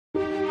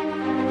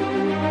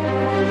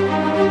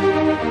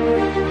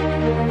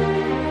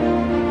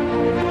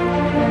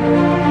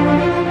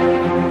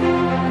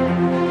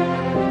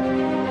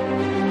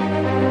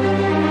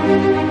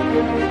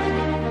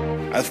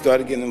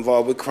started getting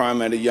involved with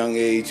crime at a young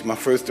age. My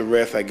first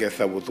arrest, I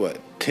guess I was, what,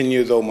 10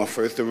 years old, my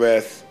first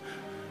arrest,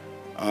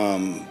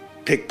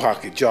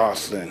 pickpocket,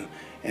 jostling.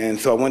 And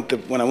so when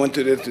I went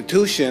to the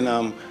institution,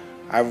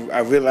 I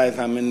realized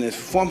I'm in this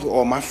reform.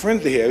 All my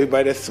friends are here.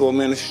 Everybody that saw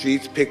me in the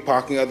streets,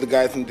 pickpocketing, other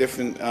guys from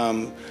different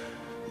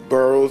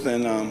boroughs,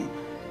 and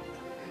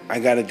I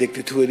got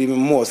addicted to it even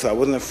more. So I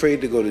wasn't afraid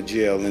to go to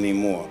jail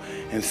anymore.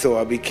 And so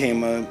I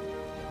became a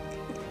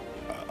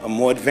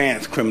more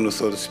advanced criminal,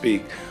 so to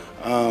speak.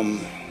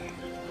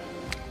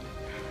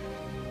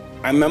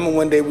 I remember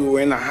one day we were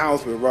in a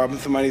house, we were robbing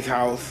somebody's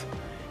house,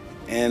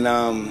 and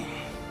I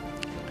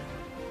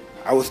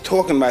was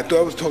talking, I thought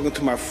I was talking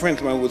to my friend.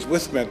 Somebody was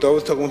whispering. I thought I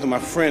was talking to my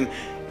friend,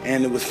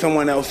 and it was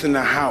someone else in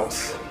the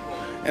house.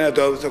 And I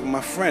thought I was talking to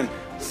my friend.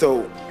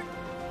 So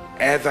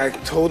as I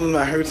told him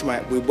I heard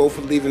somebody, we both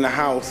were leaving the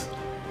house,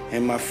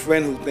 and my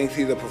friend, who thinks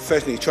he's a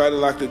professional, he tried to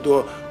lock the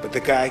door, but the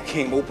guy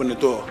came, opened the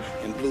door,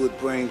 and blew his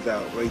brains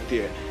out right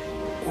there.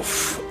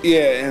 Oof.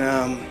 Yeah, and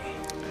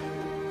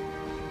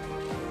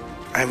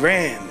I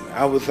ran.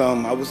 I was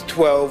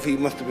 12, he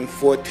must have been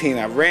 14.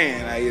 I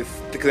ran,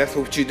 because that's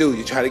what you do,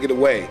 you try to get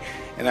away.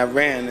 And I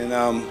ran,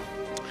 and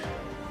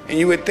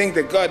you would think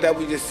that God, that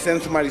would just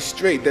send somebody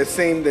straight. That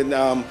same that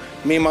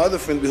me and my other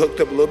friends, we hooked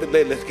up a little bit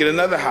later, let's get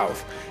another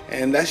house.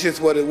 And that's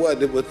just what it was.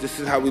 This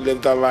is how we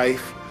lived our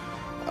life.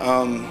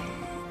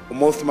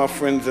 Most of my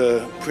friends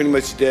are pretty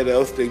much dead,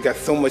 else they got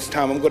so much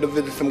time. I'm going to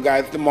visit some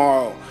guys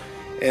tomorrow.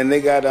 And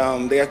they got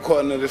caught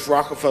under this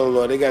Rockefeller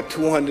law. They got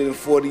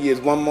 240 years.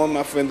 One of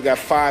my friends got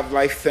 5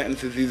 life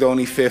sentences. He's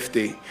only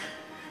 50.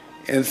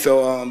 And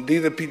so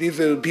these are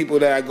the people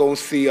that I go and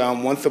see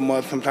once a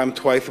month, sometimes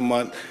twice a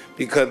month,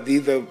 because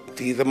these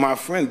are my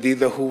friends.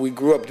 These are who we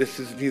grew up. These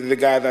are the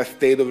guys I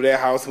stayed over their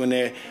house when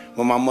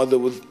my mother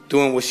was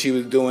doing what she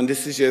was doing.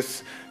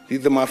 These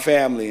are my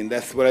family, and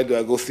that's what I do.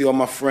 I go see all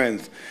my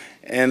friends,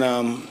 and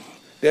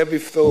they'll be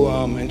so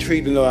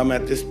intrigued to know I'm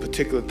at this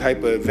particular type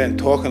of event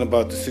talking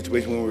about the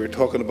situation when we were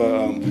talking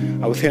about,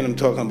 I was hearing them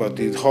talking about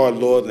these hard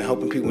laws and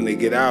helping people when they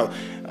get out.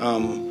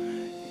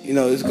 You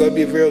know, it's going to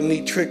be a real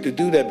neat trick to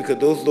do that, because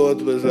those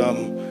laws was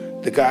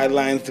the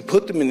guidelines to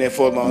put them in there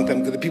for a long time,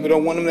 because the people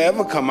don't want them to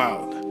ever come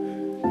out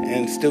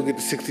and still get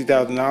the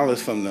 $60,000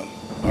 from them,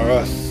 or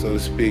us, so to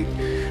speak.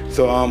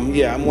 So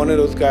yeah, I'm one of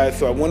those guys.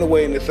 So I went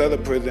away in this other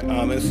prison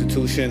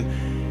institution,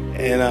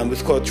 and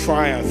it's called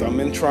Tryon. So I'm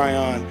in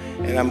Tryon,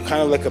 and I'm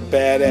kind of like a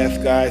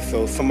badass guy.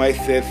 So somebody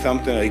said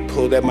something, or he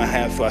pulled at my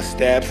hand, so I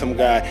stabbed some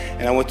guy,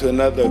 and I went to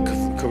another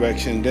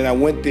correction. Then I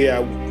went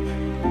there,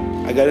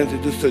 I got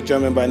introduced to a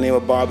German by the name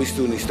of Bobby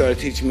Student. He started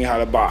teaching me how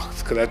to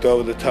box, because I thought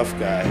I was a tough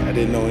guy. I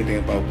didn't know anything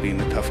about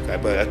being a tough guy,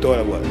 but I thought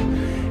I was.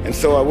 And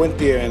so I went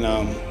there, and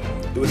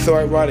it was so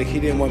ironic, he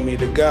didn't want me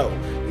to go,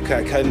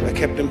 because I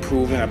kept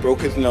improving. I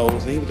broke his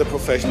nose, and he was a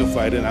professional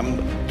fighter, and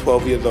I'm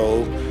 12 years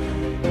old.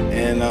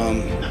 And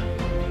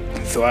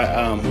so I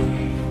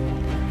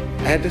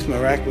had this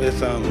miraculous,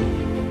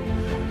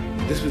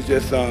 this was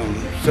just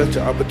such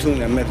an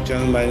opportunity. I met a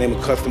gentleman by the name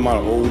of Customer,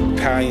 an old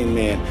Italian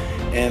man.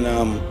 And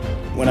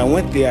when I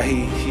went there,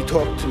 he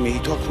talked to me. He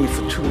talked to me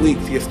for 2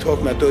 weeks. He just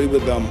talked to me.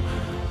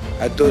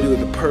 I thought he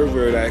was a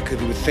pervert, because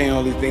he was saying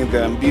all these things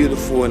that I'm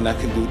beautiful and I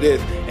can do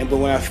this. But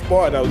when I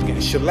sparred, I was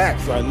getting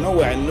shellacked. So I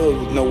knew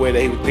there was no way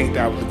that he would think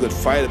that I was a good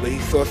fighter. But he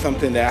saw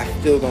something that I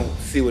still don't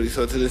see what he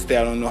saw. To this day,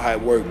 I don't know how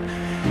it worked.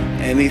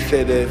 And he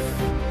said that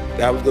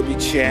I was gonna be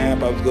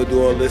champ, I was gonna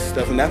do all this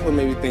stuff, and that's what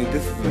made me think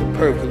this is a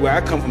perv. Because where I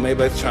come from,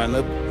 everybody's trying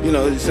to, you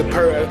know, it's a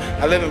perv.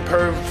 I live in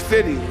Perv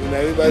City, you know,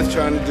 everybody's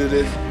trying to do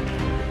this.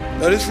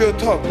 No, this real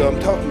talk, though. I'm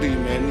talking to you,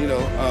 man. You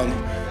know,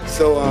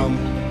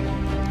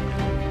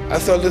 I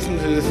started listening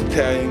to this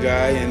Italian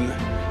guy, and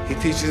he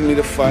teaches me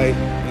to fight.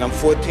 And I'm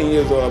 14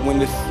 years old. I win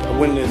this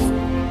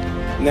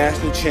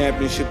national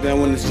championship, then I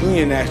won this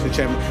junior national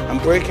championship. I'm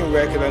breaking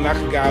record. I knock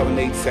a guy out in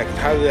 8 seconds.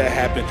 How did that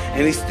happen?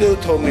 And he still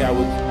told me I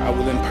was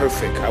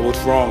imperfect. I was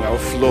wrong. I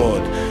was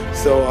flawed.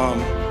 So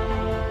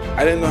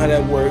I didn't know how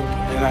that worked,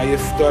 and I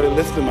just started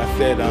listening. I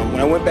said,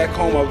 when I went back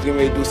home, I was getting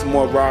ready to do some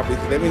more robberies.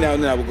 Because every now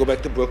and then I would go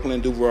back to Brooklyn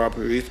and do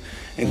robberies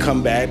and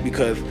come back,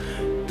 because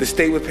the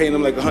state was paying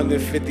them like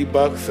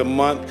 $150 a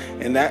month,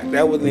 and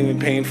that wasn't even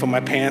paying for my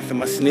pants and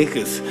my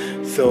sneakers.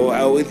 So I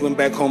always went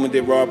back home and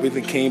did robberies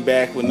and came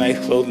back with nice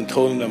clothes and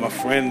told them that my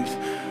friends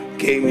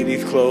gave me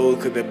these clothes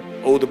because their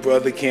older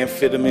brother can't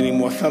fit them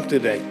anymore,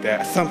 something like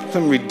that.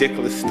 Some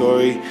ridiculous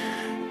story.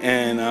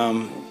 And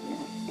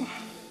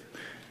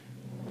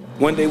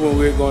one day when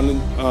we were going to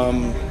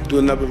do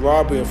another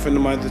robbery, a friend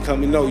of mine just told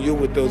me, no, you're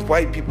with those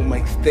white people,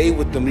 Mike. Stay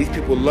with them. These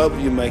people love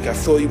you, Mike. I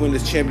saw you win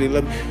this champion.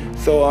 They love you.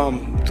 So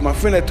to my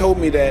friend that told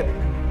me that,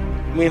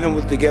 me and him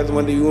was together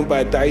one day. We went by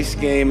a dice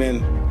game,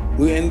 and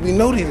we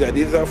know these guys.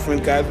 These are our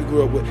friends, guys we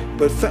grew up with.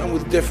 But something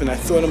was different. I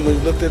saw them when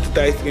we looked at the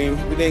dice game.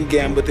 We didn't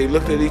gamble, but they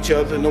looked at each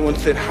other. No one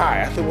said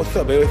hi. I said, what's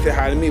up? They always said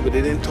hi to me, but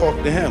they didn't talk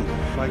to him.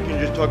 Mike, can you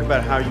just talk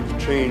about how you've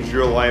changed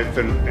your life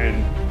and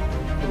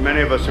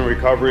many of us in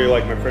recovery,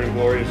 like my friend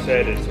Gloria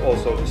said, it's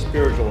also a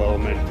spiritual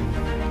element,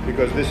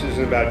 because this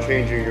isn't about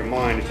changing your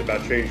mind, it's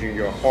about changing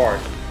your heart.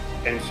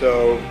 And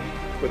so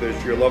whether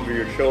it's your love of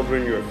your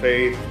children, your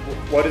faith?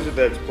 What is it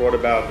that's brought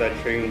about that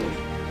change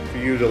for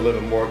you to live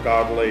a more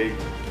godly,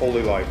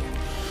 holy life?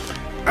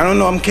 I don't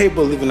know, I'm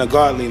capable of living a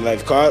godly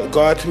life.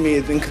 God to me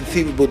is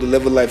inconceivable to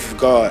live a life of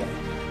God.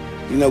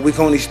 You know, we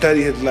can only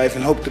study his life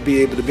and hope to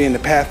be able to be in the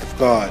path of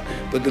God.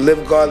 But to live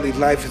a godly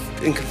life is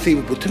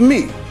inconceivable to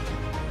me.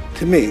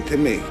 To me,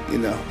 you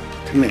know,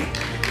 to me.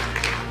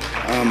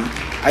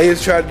 I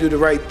just try to do the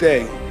right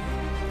thing,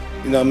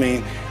 you know what I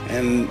mean?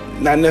 And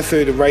not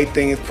necessarily the right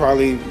thing is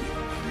probably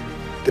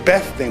the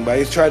best thing, but I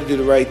just try to do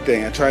the right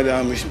thing. I try to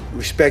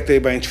respect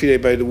everybody and treat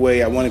everybody the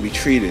way I want to be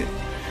treated.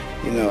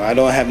 You know, I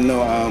don't have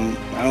no,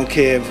 I don't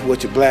care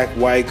what you're black,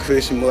 white,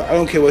 Christian, I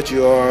don't care what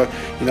you are.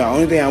 You know, the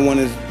only thing I want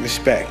is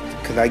respect,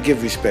 because I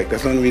give respect.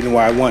 That's the only reason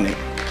why I want it.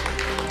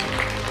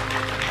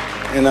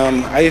 And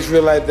I just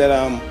realized that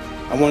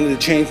I wanted to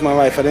change my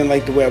life. I didn't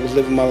like the way I was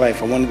living my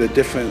life. I wanted a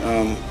different,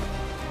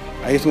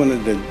 I just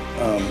wanted a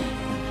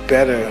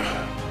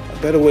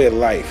better way of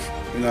life.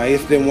 You know, I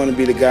just didn't want to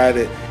be the guy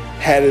that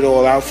had it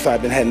all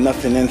outside but had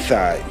nothing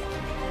inside.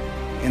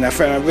 And I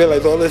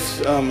realized all this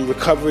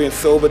recovery and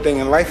sober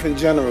thing and life in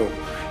general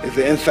is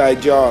an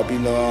inside job. You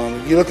know,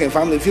 if you're looking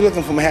for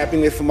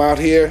happiness from out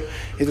here,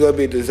 it's going to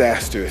be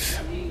disastrous.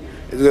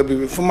 It's going to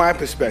be, from my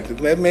perspective.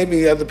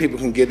 Maybe other people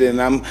can get it,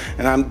 and I'm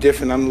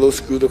different. I'm a little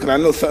screwed up because I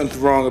know something's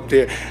wrong up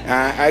there.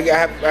 I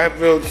have a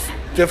real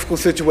difficult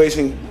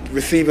situation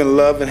receiving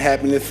love and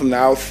happiness from the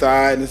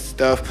outside and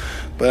stuff,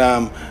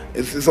 but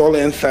it's all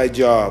an inside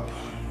job.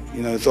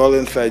 You know, it's all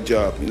an inside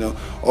job. You know,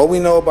 all we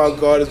know about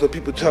God is what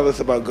people tell us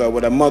about God,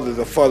 what our mothers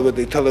or fathers, what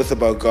they tell us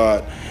about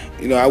God.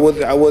 You know, I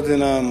wasn't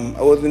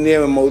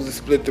there when Moses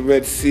split the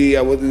Red Sea.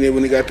 I wasn't there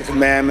when he got the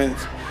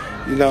commandments.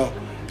 You know,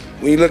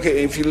 when you look at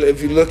if you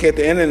look at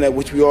the internet,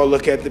 which we all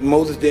look at, that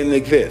Moses didn't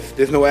exist.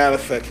 There's no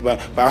artifacts about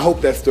it, but I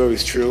hope that story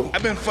is true.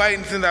 I've been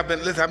fighting since I've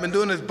been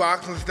doing this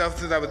boxing stuff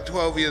since I was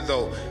 12 years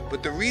old.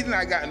 But the reason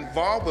I got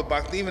involved with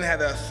boxing, even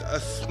had a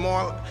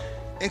small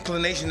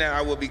inclination that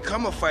I would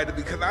become a fighter,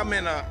 because I'm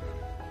a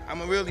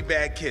really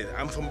bad kid.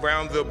 I'm from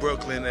Brownsville,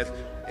 Brooklyn.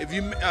 If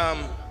you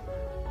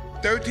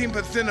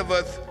 13% of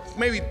us,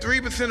 maybe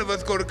 3% of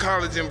us go to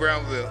college in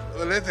Brownsville.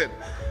 But listen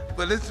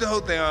the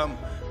whole thing.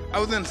 I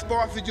was in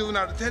sports for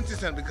juvenile detention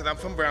center because I'm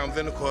from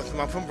Brownsville. Of course, if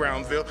I'm from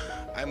Brownsville,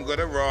 I'm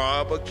gonna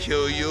rob or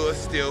kill you or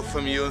steal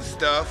from you and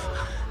stuff.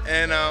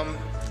 And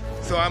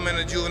so I'm in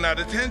a juvenile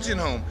detention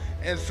home.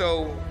 And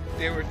so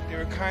they were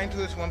kind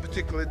to us one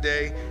particular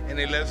day, and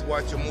they let us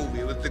watch a movie.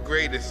 It was the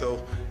greatest.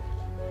 So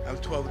I'm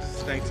 12, this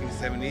is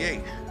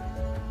 1978.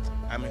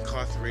 I'm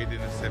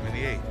incarcerated in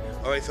 78.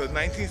 All right, so it's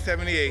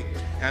 1978,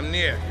 I'm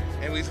near.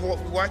 And we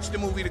watched the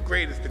movie The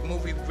Greatest. The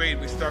movie's great,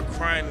 we start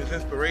crying, it's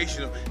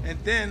inspirational. And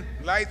then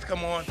lights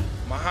come on,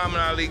 Muhammad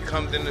Ali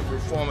comes in the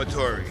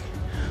reformatory.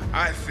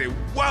 I say,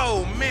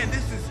 whoa, man,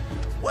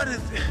 what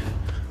is this?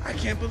 I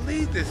can't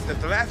believe this. The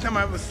last time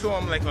I ever saw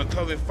him like on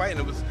television fighting,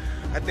 it was,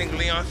 I think,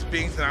 Leon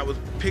Spinks, and I was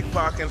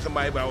pickpocketing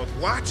somebody, but I was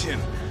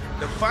watching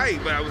the fight,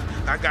 but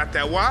I got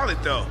that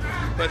wallet though.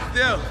 But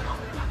still,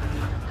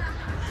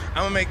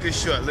 I'm gonna make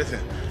this short, listen.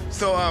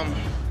 So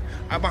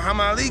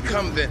Muhammad Ali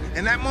comes in,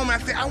 and that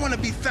moment I say, I wanna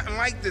be something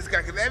like this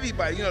guy, because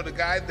everybody, you know, the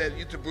guys that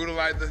used to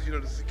brutalize us, you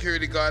know, the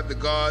security guards, the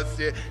guards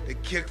there,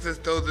 that kicked us,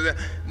 those are that.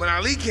 When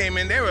Ali came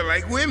in, they were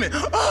like women.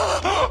 And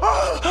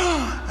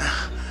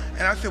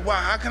I said, wow,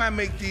 how can I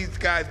make these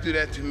guys do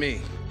that to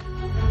me?